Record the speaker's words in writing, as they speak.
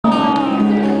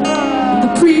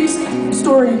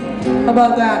story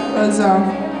about that was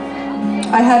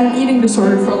I had an eating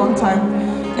disorder for a long time,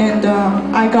 and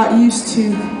I got used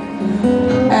to,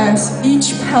 as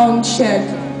each pound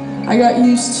shed, I got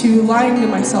used to lying to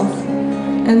myself.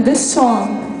 And this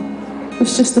song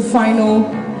was just the final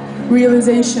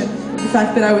realization of the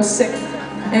fact that I was sick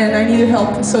and I needed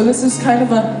help. So this is kind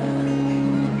of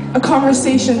a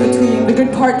conversation between the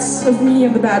good parts of me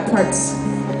and the bad parts.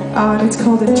 And it's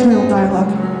called Internal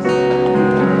Dialogue.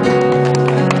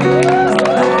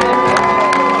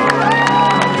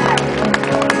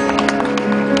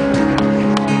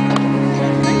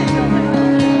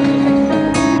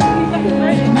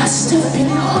 It must have been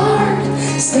hard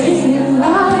staying in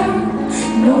line,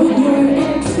 knowing your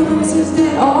influences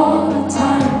did all the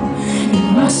time. It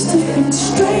must have been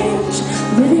strange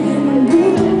living in a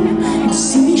room and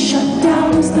see me shut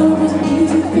down as though it was an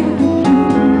easy thing to do.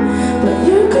 But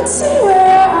you could see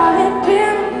where I had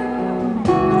been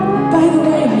by the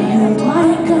way I held my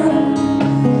gun,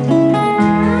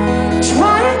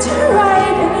 trying to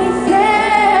write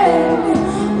anything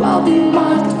while being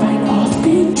mocked by an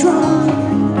offbeat drum.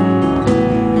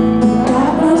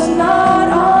 That was not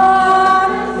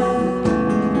honest,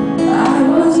 I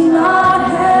was not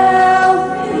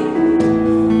healthy,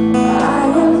 I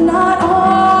am not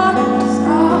honest.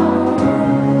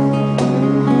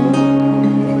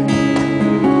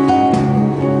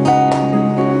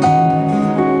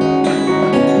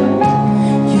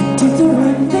 You did the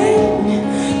right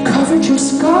thing, covered your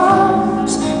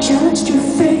scars, challenged your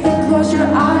faith and closed your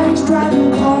eyes,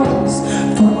 driving cars.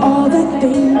 For all that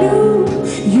they knew,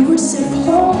 you were safe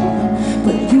home,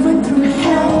 but you went through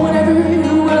hell whenever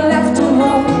you were left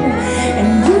alone.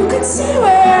 And you could see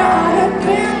where I had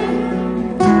been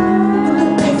in the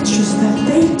pictures that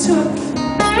they took.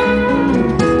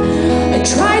 I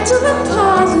tried to look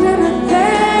positive at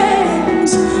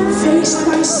things, faced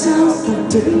myself but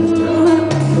didn't look.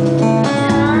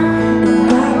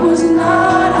 I was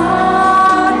not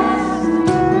honest,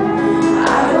 I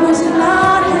was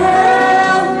not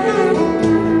healthy,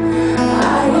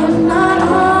 I am not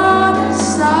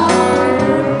honest.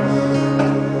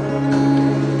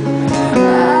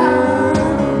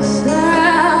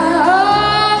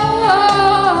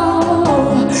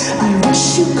 I wish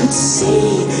you could see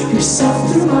yourself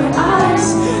through my eyes.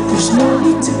 There's no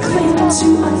need to cling to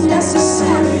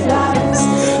unnecessary lies.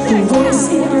 The voice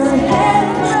in your head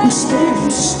who spared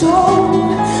you stole,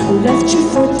 who left you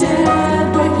for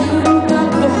dead when you got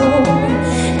the home.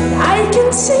 And I can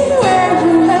see where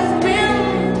you have been,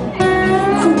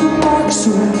 from the marks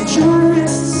around your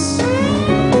wrist